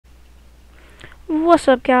What's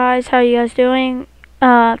up, guys? How you guys doing?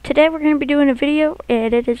 Today we're going to be doing a video,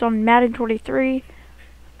 and it is on Madden 23.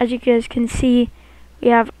 As you guys can see, we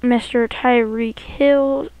have Mr. Tyreek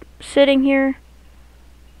Hill sitting here,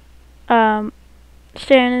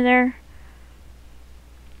 standing there.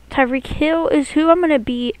 Tyreek Hill is who I'm going to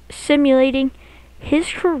be simulating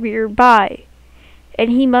his career by, and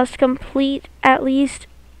he must complete at least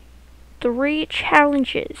 3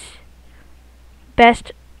 challenges.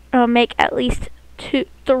 Best make at least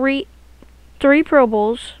three Pro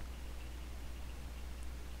Bowls,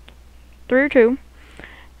 3 or 2,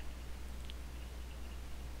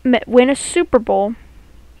 win a Super Bowl,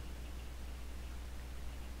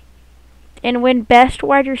 and win Best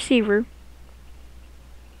Wide Receiver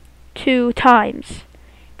 2 times.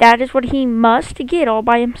 That is what he must get all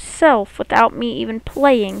by himself without me even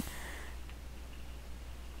playing.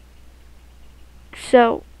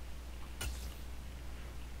 So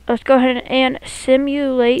let's go ahead and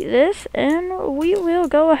simulate this, and we will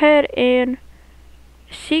go ahead and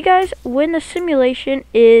see you guys when the simulation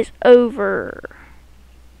is over.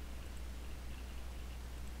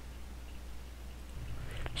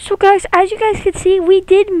 So guys, as you guys can see, we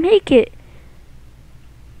did make it.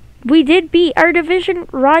 We did beat our division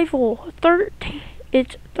rival.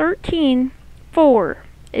 It's 13-4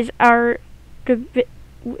 is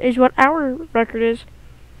what our record is.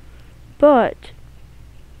 But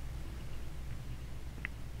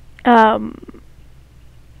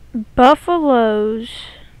Buffalo's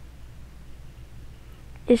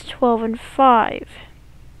is 12-5.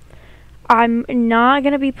 I'm not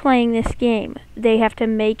gonna be playing this game. They have to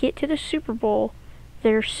make it to the Super Bowl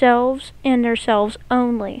themselves and themselves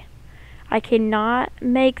only. I cannot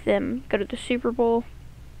make them go to the Super Bowl.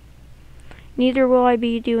 Neither will I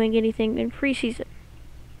be doing anything in preseason.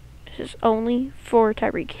 This is only for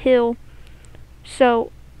Tyreek Hill.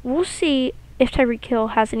 So we'll see if Tyreek Hill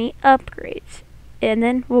has any upgrades, and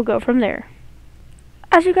then we'll go from there.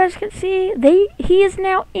 As you guys can see, he is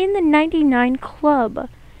now in the 99 club.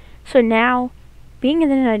 So now, being in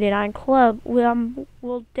the 99 club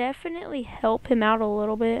will definitely help him out a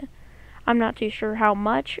little bit. I'm not too sure how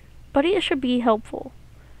much, but it should be helpful.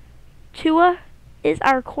 Tua is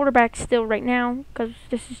our quarterback still right now, because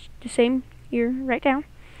this is the same year right now.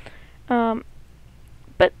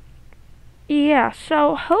 But yeah,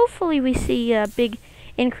 so hopefully we see a big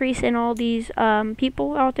increase in all these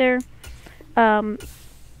people out there. Hopefully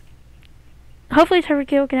Tyreek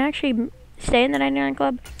Hill can actually stay in the 99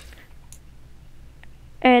 club.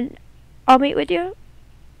 And I'll meet with you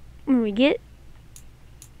when we get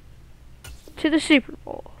to the Super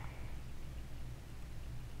Bowl.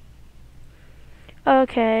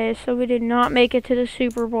 Okay, so we did not make it to the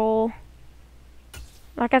Super Bowl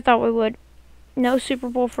like I thought we would. No Super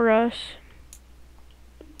Bowl for us.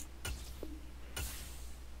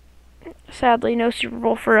 Sadly, no Super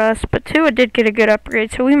Bowl for us. But Tua did get a good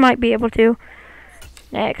upgrade, so we might be able to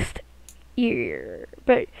next year.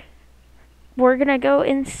 But we're going to go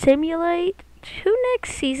and simulate to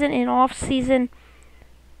next season and off season.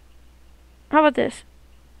 How about this?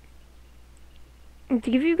 I'll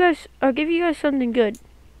give you guys something good.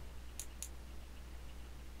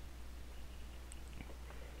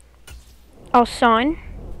 I'll sign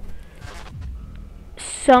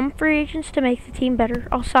some free agents to make the team better.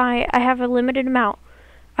 I have a limited amount.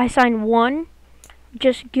 I sign 1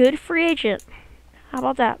 just good free agent. How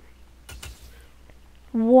about that?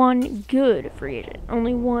 1 good free agent.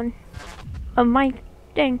 Only 1 of my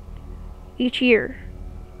thing each year.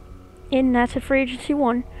 And that's a free agency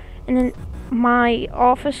 1. And then my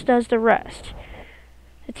office does the rest.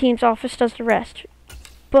 The team's office does the rest.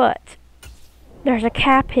 But there's a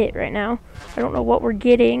cap hit right now. I don't know what we're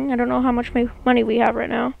getting. I don't know how much money we have right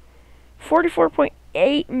now.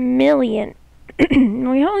 44.8 million.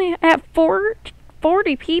 We only have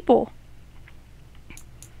 40 people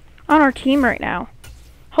on our team right now.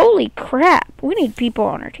 Holy crap. We need people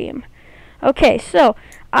on our team. Okay, so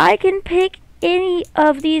I can pick any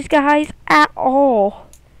of these guys at all.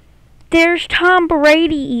 There's Tom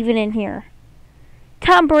Brady even in here.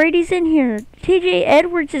 Tom Brady's in here. TJ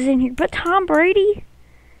Edwards is in here. But Tom Brady,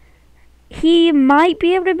 he might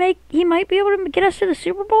be able to get us to the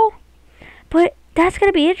Super Bowl. But that's going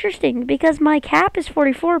to be interesting because my cap is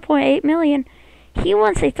 44.8 million. He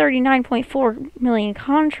wants a 39.4 million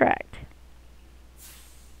contract.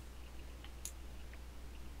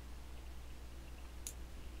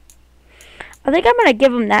 I think I'm going to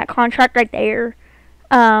give him that contract right there.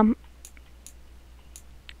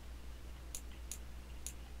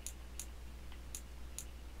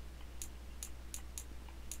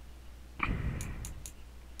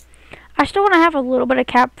 I still want to have a little bit of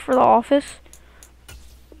cap for the office.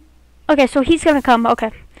 Okay, so he's gonna come.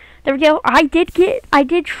 Okay. There we go. I did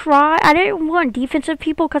try. I didn't want defensive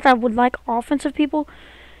people because I would like offensive people.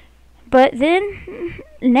 But then,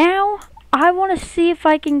 now, I want to see if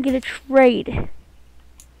I can get a trade.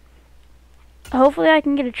 Hopefully I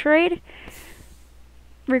can get a trade.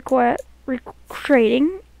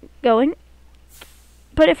 Trading going.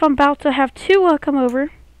 But if I'm about to have Tua come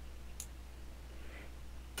over,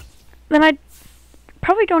 then I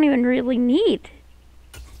probably don't even really need.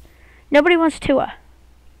 Nobody wants Tua.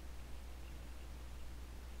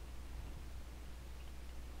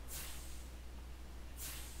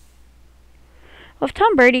 Well, if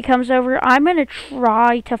Tom Brady comes over, I'm going to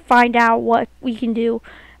try to find out what we can do.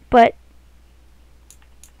 But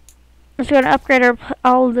let's go and upgrade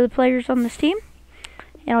all of the players on this team.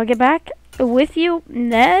 And I'll get back with you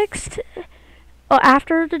next,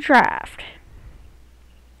 after the draft.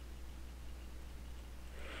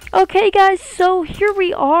 Okay, guys, so here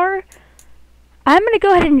we are. I'm going to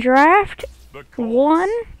go ahead and draft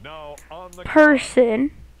one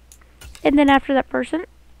person. And then after that person,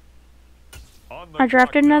 I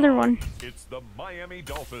drafted another one. It's the Miami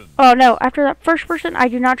Dolphins. Oh no, after that first person, I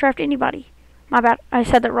do not draft anybody. My bad. I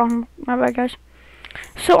said that wrong. My bad, guys.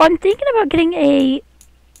 So I'm thinking about getting a...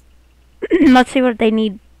 Let's see what they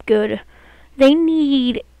need good. They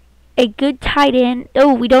need a good tight end.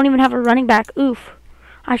 Oh, we don't even have a running back. Oof.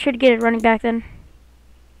 I should get a running back then.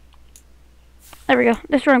 There we go.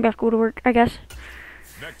 This running back would work, I guess.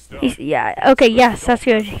 Yeah. Okay, yes, that's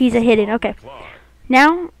good. He's a hidden. Okay.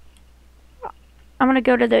 Now, I'm going to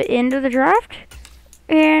go to the end of the draft.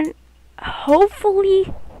 And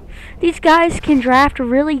hopefully these guys can draft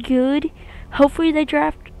really good. Hopefully they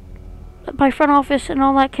draft, my front office and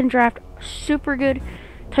all that can draft super good.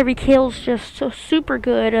 Tyreek Hill's just so super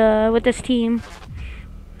good with this team.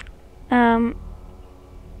 I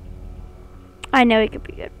know he could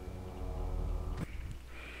be good.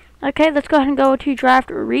 Okay, let's go ahead and go to draft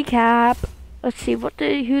recap. Let's see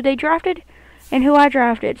who they drafted and who I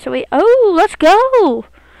drafted. So let's go.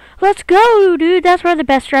 Let's go, dude. That's probably the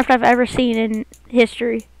best draft I've ever seen in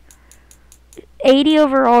history. 80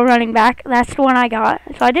 overall running back. That's the one I got.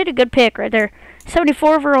 So I did a good pick right there.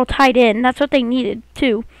 74 overall tight end. That's what they needed,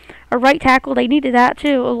 too. A right tackle, they needed that,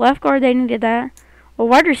 too. A left guard, they needed that. A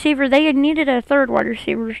wide receiver, they needed a third wide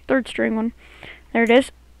receiver, third string one. There it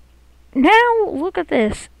is. Now, look at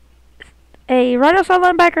this. A right outside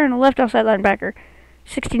linebacker and a left outside linebacker.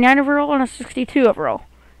 69 overall and a 62 overall.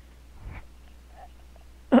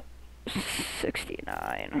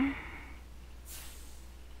 69.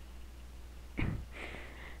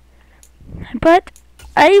 But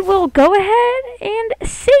I will go ahead and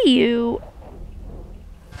see you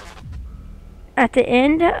at the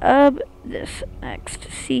end of this next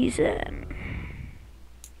season.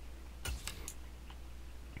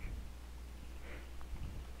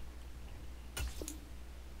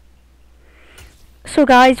 So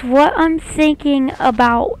guys, what I'm thinking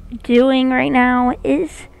about doing right now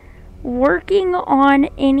is working on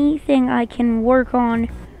anything I can work on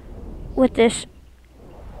with this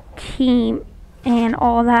team and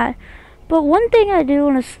all that. But one thing I do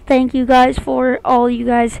want to thank you guys for, all you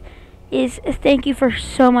guys, is thank you for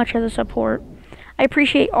so much of the support. I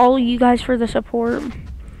appreciate all of you guys for the support.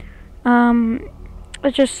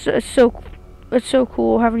 It's so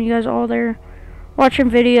cool having you guys all there watching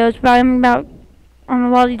videos. But on a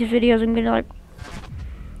lot of these videos, I'm getting like,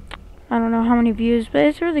 I don't know how many views, but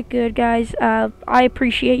it's really good, guys. I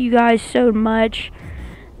appreciate you guys so much.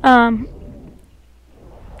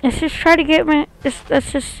 Let's just try to get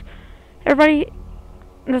let's just, everybody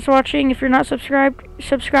that's watching, if you're not subscribed,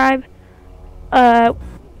 subscribe. Great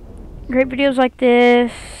videos like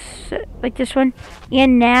this one,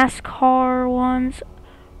 and NASCAR ones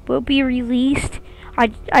will be released. I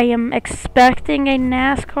am expecting a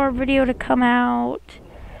NASCAR video to come out.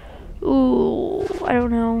 Ooh, I don't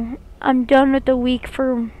know. I'm done with the week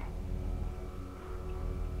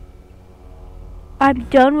I'm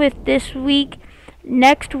done with this week.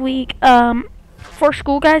 Next week, for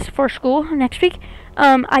school, guys, next week,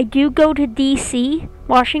 I do go to DC,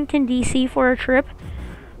 Washington, DC for a trip.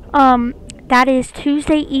 That is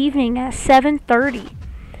Tuesday evening at 7:30.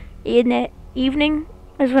 In the evening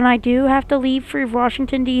is when I do have to leave for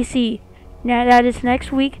Washington, DC. Now, that is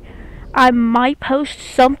next week. I might post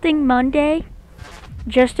something Monday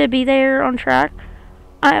just to be there on track.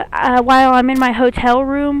 While I'm in my hotel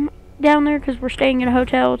room down there, because we're staying in a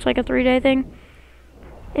hotel. It's like a 3-day thing.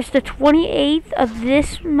 It's the 28th of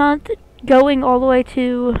this month, going all the way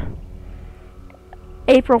to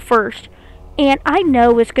April 1st. And I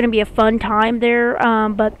know it's going to be a fun time there,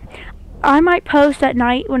 but I might post at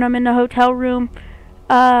night when I'm in the hotel room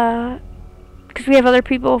because we have other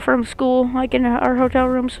people from school, like in our hotel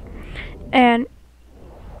rooms, and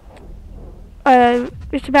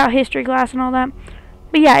it's about history class and all that.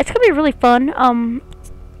 But yeah, it's gonna be really fun.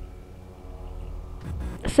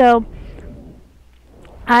 So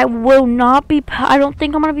I will not be. I don't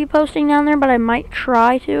think I'm gonna be posting down there, but I might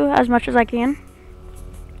try to as much as I can.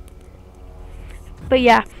 But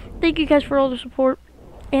yeah, thank you guys for all the support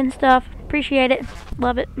and stuff. Appreciate it.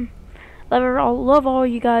 Love it. Love it all. Love all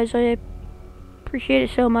you guys. I appreciate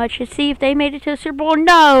it so much. And see if they made it to the Super Bowl.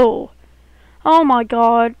 No. Oh my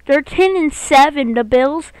God. They're 10-7. The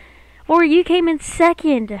Bills. Or you came in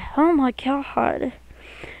second. Oh my God.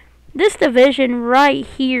 This division right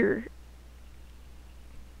here.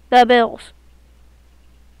 The Bills.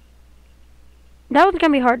 That one's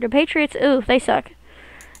gonna be hard. The Patriots. Ooh, they suck.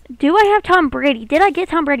 Do I have Tom Brady? Did I get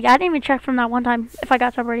Tom Brady? I didn't even check from that one time if I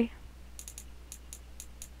got Tom Brady.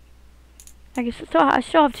 I guess I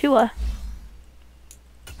still have Tua.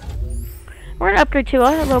 We're going to upgrade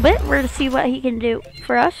Tua a little bit. We're going to see what he can do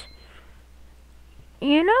for us.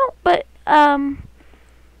 You know, but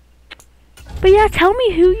yeah, tell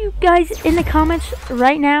me who you guys in the comments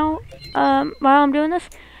right now, while I'm doing this.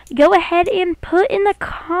 Go ahead and put in the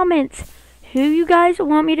comments who you guys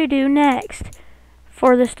want me to do next.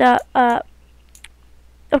 For the stuff, okay,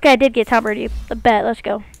 I did get Tom Brady. I bet. Let's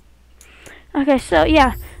go. Okay, so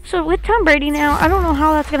yeah. So with Tom Brady now, I don't know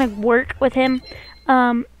how that's gonna work with him.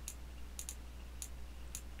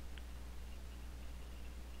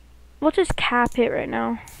 What's his cap hit right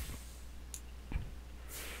now?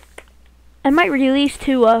 I might release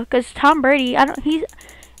Tua, cause Tom Brady,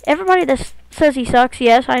 everybody that says he sucks.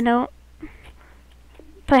 Yes, I know.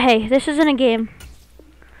 But hey, this isn't a game.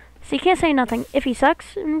 So you can't say nothing. If he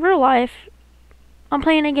sucks in real life, I'm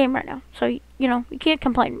playing a game right now. So, you know, you can't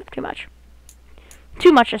complain too much.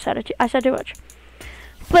 Too much, I said too much.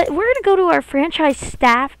 But we're going to go to our franchise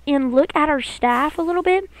staff and look at our staff a little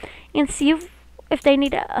bit and see if they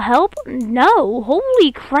need help. No.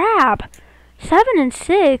 Holy crap.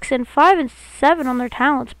 7-6 and 5-7 on their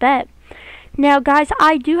talents. Bet. Now, guys,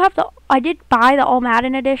 I did buy the All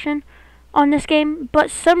Madden edition on this game, but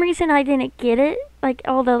some reason I didn't get it, like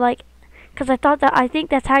all the because I think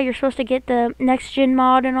that's how you're supposed to get the next gen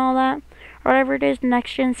mod and all that, or whatever it is, the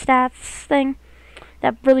next gen stats thing,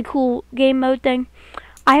 that really cool game mode thing.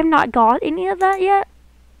 I have not got any of that yet.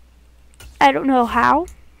 I don't know how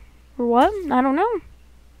or what. I don't know.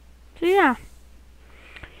 So yeah.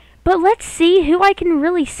 But let's see who I can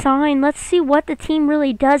really sign. Let's see what the team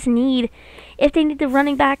really does need. If they need the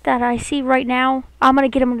running back that I see right now, I'm going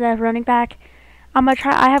to get them the running back. I'm going to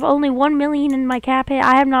try. I have only $1 million in my cap hit.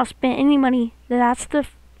 I have not spent any money. That's the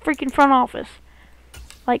freaking front office.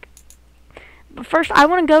 But first, I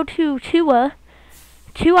want to go to Tua.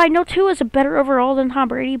 I know Tua's a better overall than Tom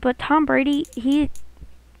Brady, but Tom Brady,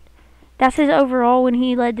 that's his overall when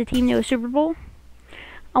he led the team to a Super Bowl.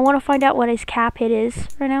 I want to find out what his cap hit is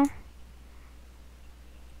right now.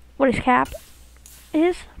 What his cap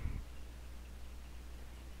is.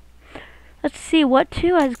 Let's see what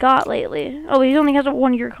Tua has got lately. Oh, he only has a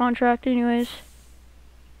 1-year contract anyways.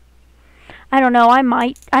 I don't know. I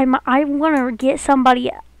want to get somebody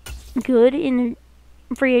good in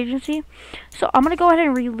free agency. So I'm going to go ahead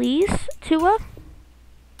and release Tua.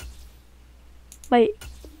 Wait.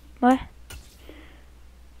 What?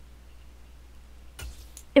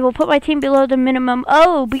 It will put my team below the minimum.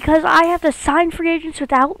 Oh, because I have to sign free agents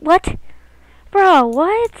without... What? Bro,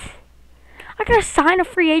 what? I gotta sign a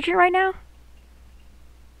free agent right now?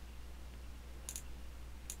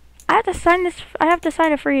 I have to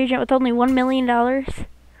sign a free agent with only $1 million?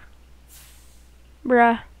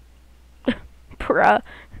 Bruh.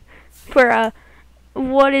 Bruh.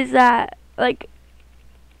 What is that? I'm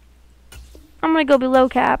gonna go below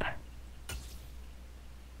cap.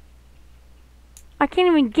 I can't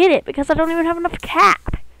even get it because I don't even have enough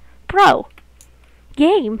cap. Bro.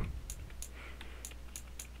 Game.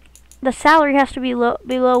 The salary has to be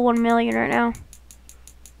below 1 million right now.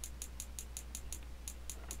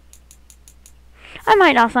 I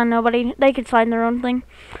might not sign nobody. They could sign their own thing.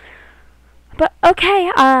 But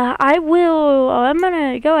okay, I'm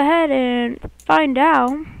gonna go ahead and find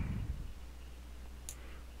out.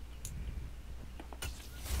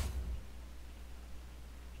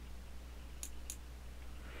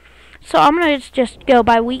 So I'm gonna just go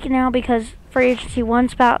by week now because free agency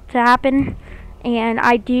 1's about to happen, and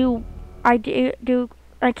I can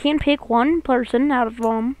pick one person out of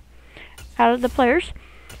the players.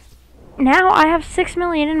 Now I have $6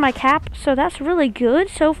 million in my cap, so that's really good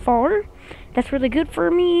so far. That's really good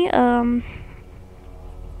for me.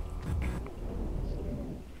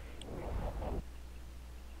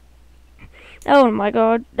 Oh my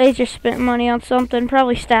god, they just spent money on something,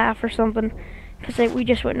 probably staff or something, because we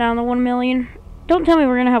just went down to 1 million. Don't tell me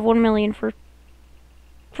we're gonna have 1 million for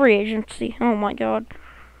free agency. Oh my god.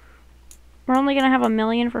 We're only gonna have 1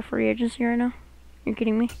 million for free agency right now? You're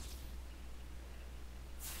kidding me?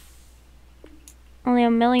 Only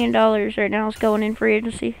 $1 million right now is going in free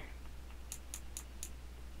agency.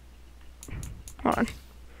 Hold on.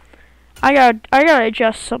 I gotta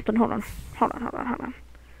adjust something. Hold on.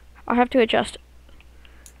 I have to adjust.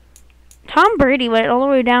 Tom Brady went all the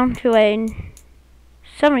way down to a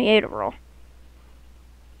 78 overall.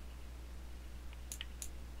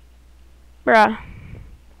 Bruh.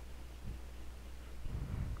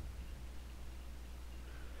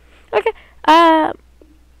 Okay. I'm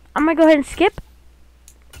gonna go ahead and skip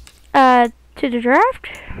to the draft.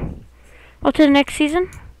 Well, to the next season.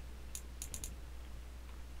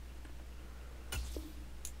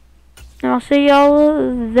 And I'll see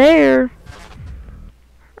y'all there.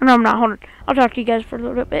 No, I'm not. Hold on. I'll talk to you guys for a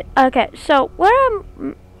little bit. Okay, so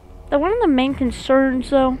one of the main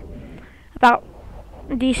concerns though about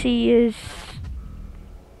DC is,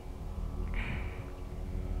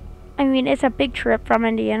 I mean, it's a big trip from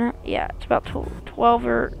Indiana. Yeah, it's about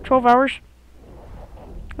 12 hours.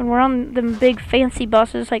 And we're on them big fancy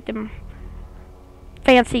buses, like them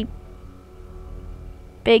fancy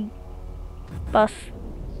big bus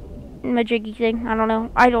majiggy thing. I don't know.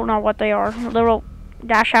 I don't know what they are. A little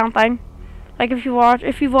dash hound thing. Like if you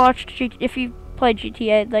played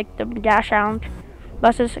GTA, like the dash hound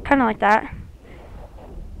buses, kind of like that.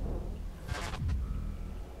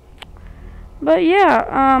 But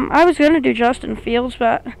yeah, I was gonna do Justin Fields,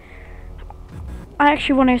 but I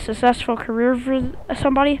actually want a successful career for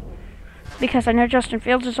somebody, because I know Justin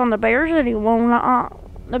Fields is on the Bears and he will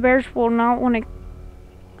not. The Bears will not want to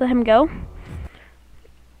let him go.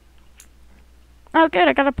 Oh, good.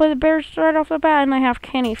 I gotta play the Bears right off the bat, and I have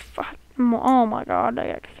Kenny. Oh my God,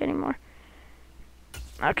 I got Kenny Moore.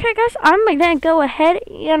 Okay, guys, I'm gonna go ahead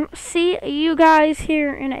and see you guys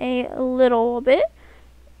here in a little bit.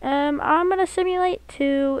 I'm gonna simulate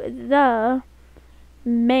to the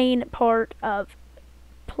main part of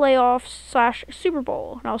playoffs / Super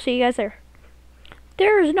Bowl, and I'll see you guys there.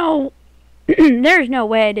 There's no, there's no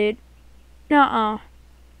way, dude. How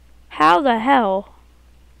the hell?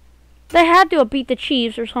 They had to have beat the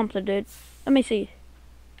Chiefs or something, dude. Let me see.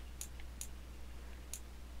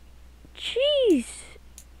 Jeez.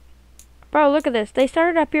 Bro, look at this. They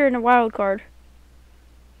started up here in the wild card.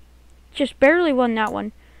 Just barely won that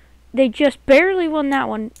one. They just barely won that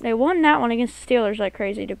one. They won that one against the Steelers like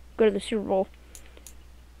crazy to go to the Super Bowl.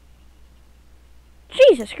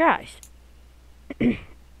 Jesus Christ.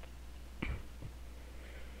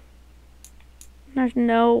 There's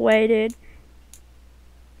no way, dude.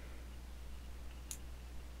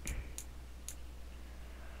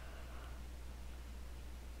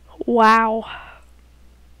 Wow.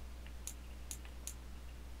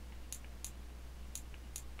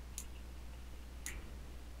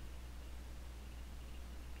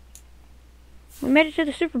 We made it to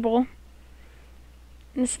the Super Bowl.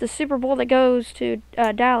 And it's the Super Bowl that goes to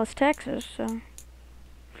Dallas, Texas. So,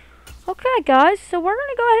 okay, guys. So we're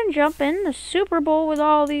gonna go ahead and jump in the Super Bowl with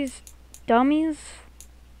all these dummies.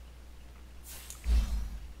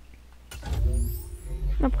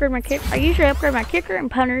 Upgrade my kicker. I usually upgrade my kicker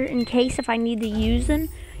and punter in case if I need to use them.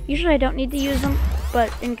 Usually I don't need to use them,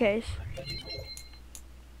 but in case.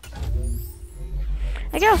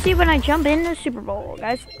 I guess I'll see when I jump in the Super Bowl,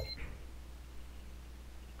 guys.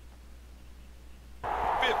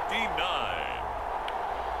 59.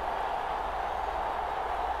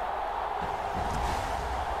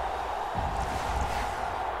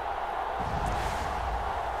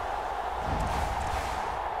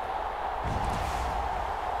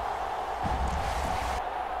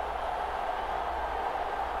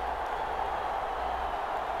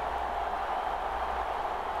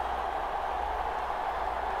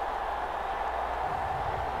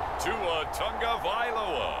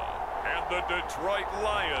 Tagovailoa and the Detroit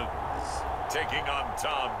Lions taking on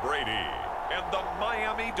Tom Brady and the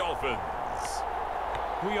Miami Dolphins.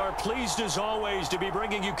 We are pleased as always to be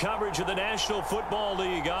bringing you coverage of the National Football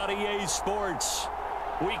League on EA Sports.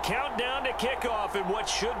 We count down to kickoff in what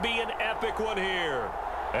should be an epic one here,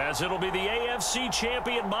 as it'll be the AFC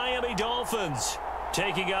champion Miami Dolphins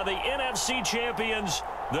taking on the NFC champions,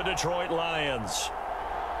 the Detroit Lions.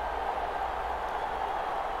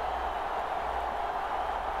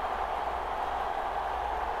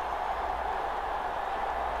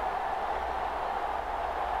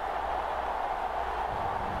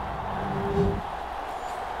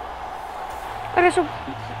 Okay, so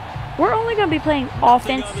we're only going to be playing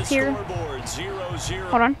offense here. It's 0-0.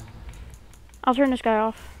 Hold on. I'll turn this guy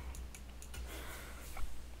off.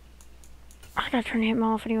 I gotta turn him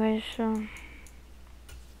off anyways, so.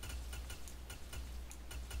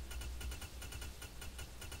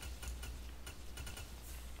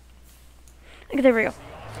 Okay, there we go.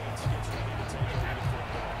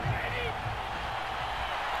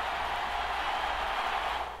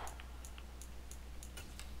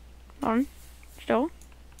 On. Still.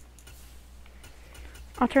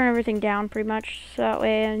 I'll turn everything down pretty much so that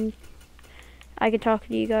way and I can talk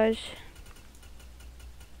to you guys.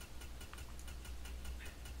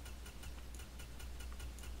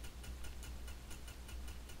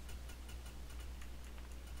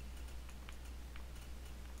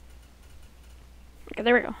 Okay,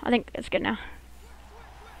 there we go. I think it's good now.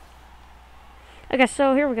 Okay,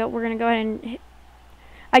 so here we go. We're going to go ahead and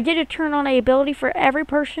I did turn on a ability for every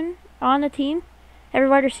person on the team, every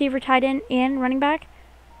wide receiver, tight end, and running back,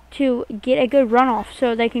 to get a good runoff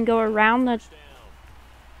so they can go around the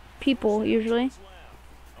people usually.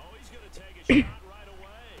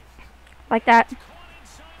 Like that.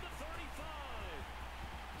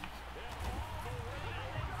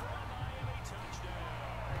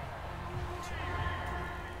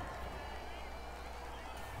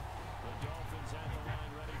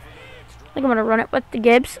 I think I'm going to run it with the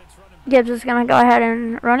Gibbs. Gibbs is going to go ahead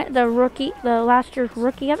and run it. The rookie, the last year's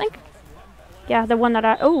rookie, I think. Yeah, the one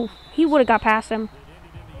that oh, he would have got past him.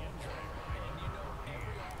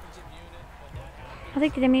 I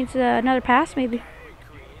think that means another pass, maybe.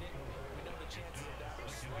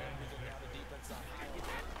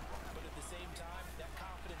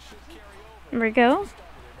 There we go.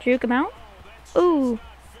 Juke him out. Ooh.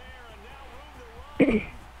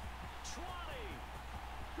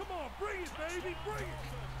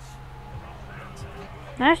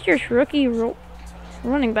 Last year's rookie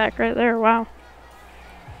running back right there. Wow.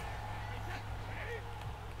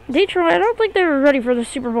 Detroit, I don't think they were ready for the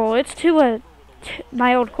Super Bowl. It's to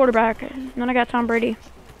my old quarterback. And then I got Tom Brady.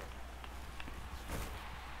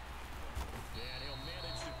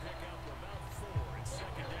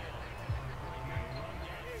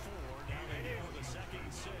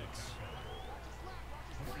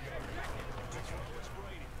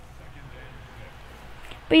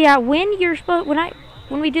 But yeah, when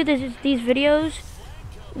we do these videos,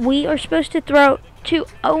 we are supposed to throw to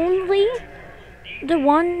only the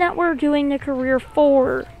one that we're doing the career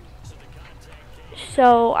for.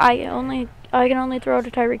 So I can only throw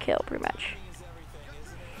to Tyreek Hill pretty much,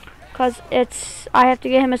 cause I have to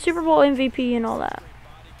get him a Super Bowl MVP and all that.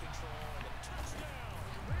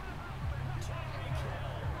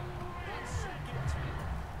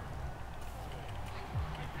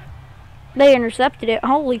 They intercepted it.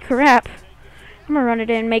 Holy crap. I'm going to run it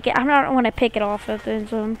in and make it. I don't want to pick it off at the end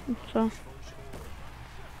zone. So.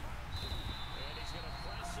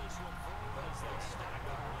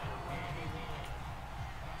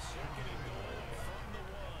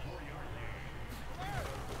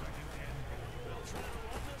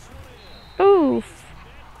 Oof.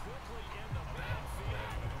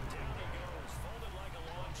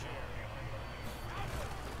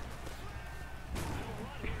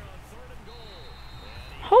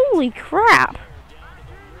 Holy crap.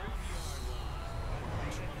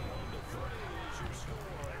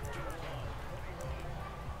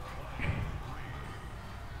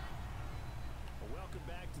 Welcome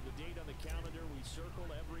back to the date on the calendar we circle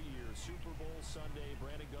every year. Super Bowl Sunday.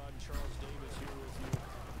 Brandon Gaud and Charles Davis here with you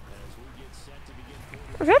as we get set to begin.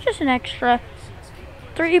 We got just an extra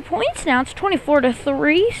 3 points now. It's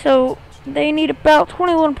 24-3, so they need about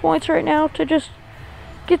 21 points right now to just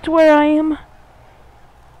get to where I am.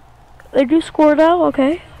 They do score though,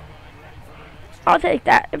 okay. I'll take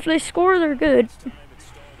that. If they score, they're good.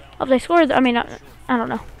 If they score, I mean, I don't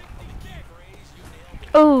know.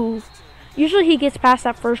 Oh, usually he gets past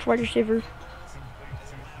that first wide receiver.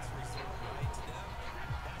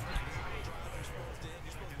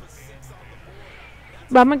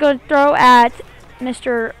 But I'm going to throw at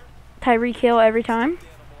Mr. Tyreek Hill every time.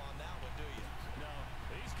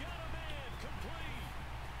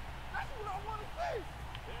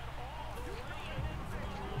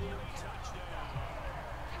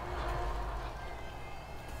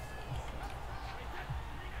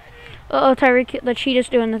 Uh-oh, Tyreek, the cheetah's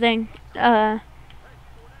doing the thing.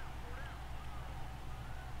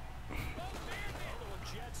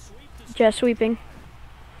 Jet sweeping.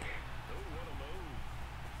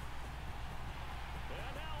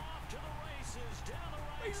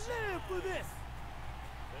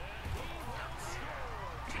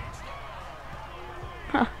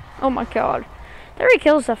 Huh. Oh my god. Tyreek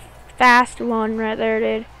Hill's a fast one right there,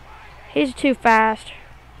 dude. He's too fast.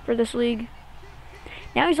 for this league.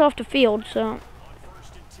 Now he's off the field, so.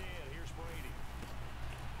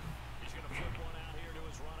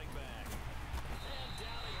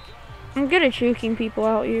 I'm good at juking people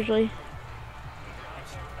out usually.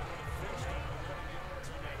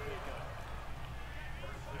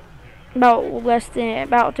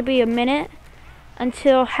 About to be a minute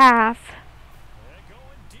until half.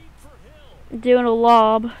 Doing a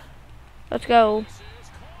lob. Let's go.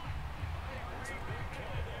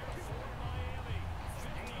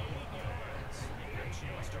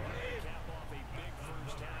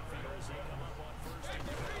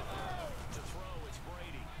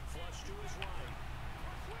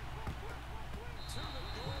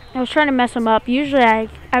 I was trying to mess him up. Usually I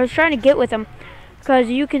was trying to get with him because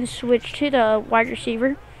you can switch to the wide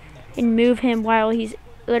receiver and move him while he's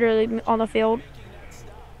literally on the field.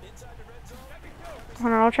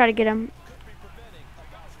 Hold on, I'll try to get him.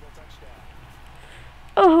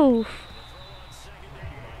 Oh!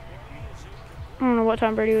 I don't know what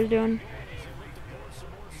Tom Brady was doing.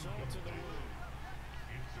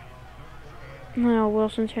 No,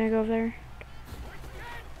 Wilson's gonna go over there.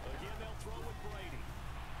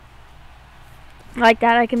 Like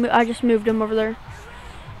that, I just moved him over there.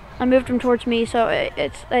 I moved him towards me, so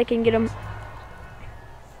I can get him.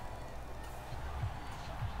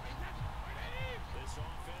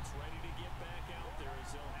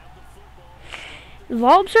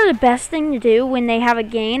 Lobs are the best thing to do when they have a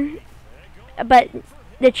gain, but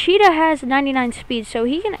the cheetah has 99 speed, so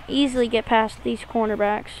he can easily get past these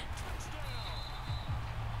cornerbacks.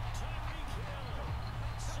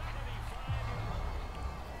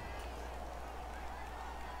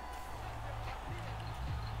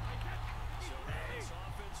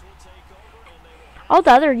 All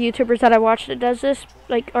the other YouTubers that I watch that does this,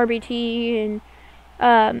 like RBT and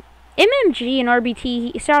MMG and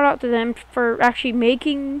RBT, shout out to them for actually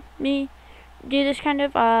making me do this kind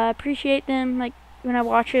of. Appreciate them. Like when I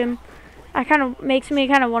watch them, I kind of makes me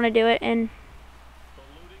kind of want to do it. And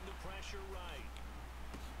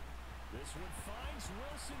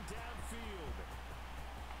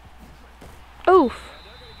oof.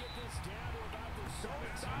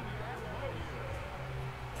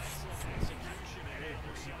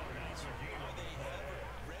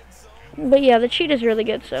 But yeah, the cheetah's really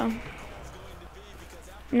good, so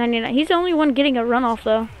 99. He's the only one getting a runoff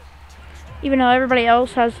though, even though everybody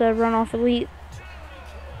else has a runoff elite.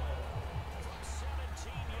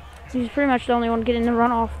 He's pretty much the only one getting the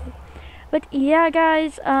runoff. But yeah,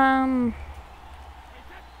 guys, I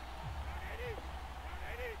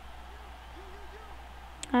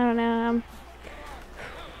don't know.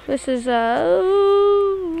 This is just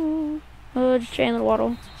Jalen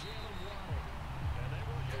Waddle.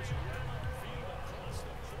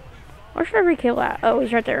 Where's Tyreek Hill at? Oh,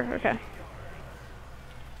 he's right there. Okay.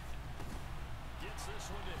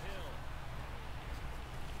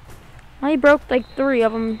 Well, he broke like 3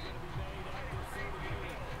 of them.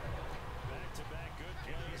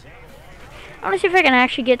 I want to see if I can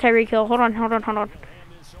actually get Tyreek Hill. Hold on.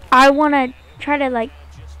 I want to try to like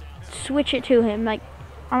switch it to him. Like,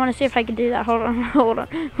 I want to see if I can do that. Hold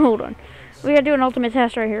on. We gotta do an ultimate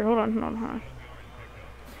test right here. Hold on.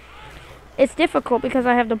 It's difficult because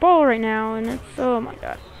I have the ball right now, and it's, oh my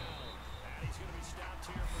god.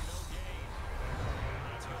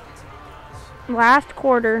 Last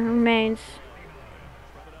quarter remains.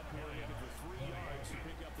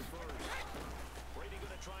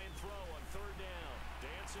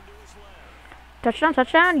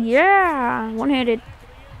 Touchdown, yeah! One-handed.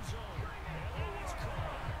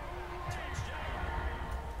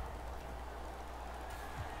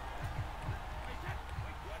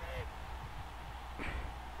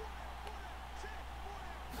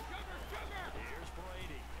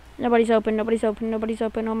 Nobody's open.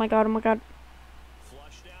 Oh my god.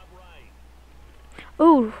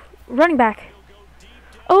 Ooh, running back.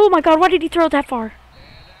 Oh my god, why did he throw it that far?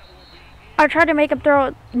 I tried to make him throw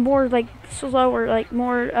it more like slower, like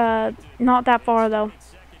more, not that far though.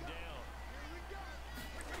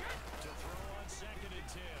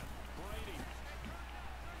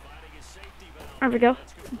 There we go.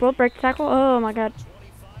 Both break the tackle. Oh my god.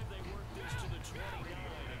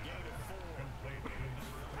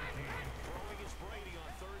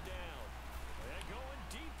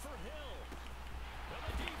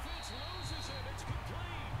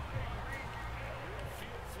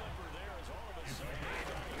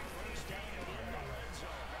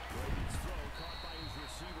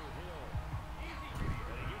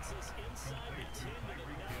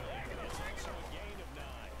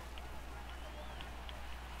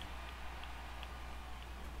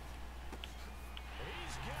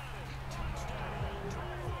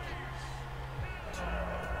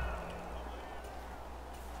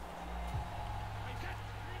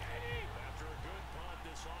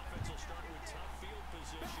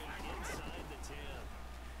 position inside the 10.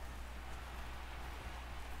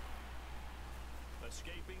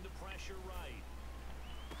 Escaping the pressure right.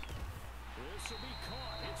 This will be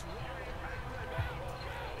caught. It's well.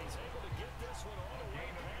 And he's able to get this one all the way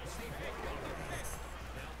past the 50.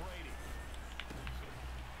 Now Brady.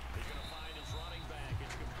 He's going to find his running back.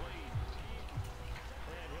 It's complete.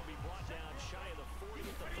 And he'll be brought down shy of the 40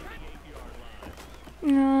 at the 38-yard line.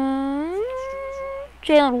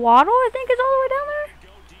 Jalen Waddle, I think, is all the way down there.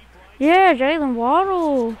 Yeah, Jalen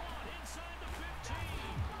Waddle.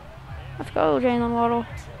 Let's go, Jalen Waddle.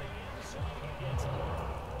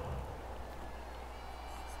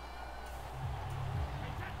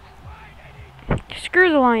 Screw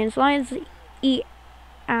the Lions. Lions eat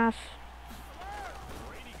ass.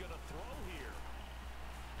 Brady going to throw here.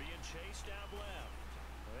 Being chased out left.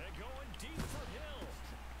 And going deep for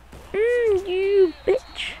Hill. You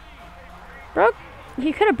bitch. Broke.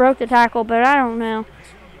 He could have broke the tackle, but I don't know.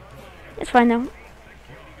 It's fine though.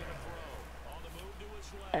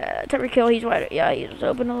 Tyreek Hill, he's wide. Yeah, he's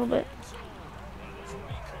open a little bit.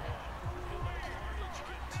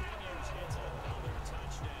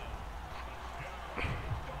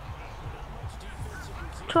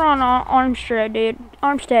 Turn on Armstead, dude.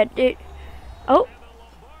 Armstead, dude. Oh.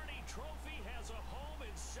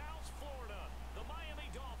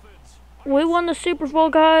 We won the Super Bowl,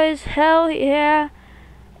 guys. Hell yeah.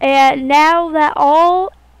 And now that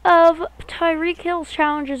all of Tyreek Hill's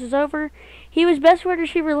challenges is over, he was best wide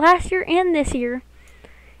receiver last year and this year.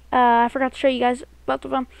 I forgot to show you guys both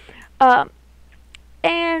of them.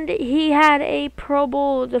 And he had a Pro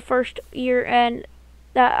Bowl the first year and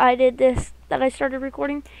that I did this, that I started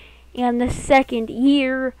recording. And the second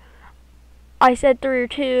year, I said 3 or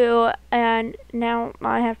 2, and now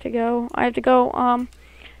I have to go.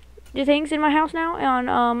 Do things in my house now, and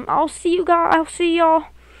I'll see you guys. I'll see y'all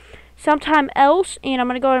sometime else, and I'm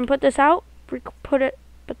gonna go ahead and put this out. Put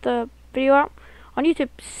the video out on YouTube.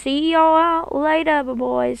 See y'all out later,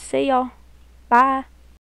 boys. See y'all. Bye.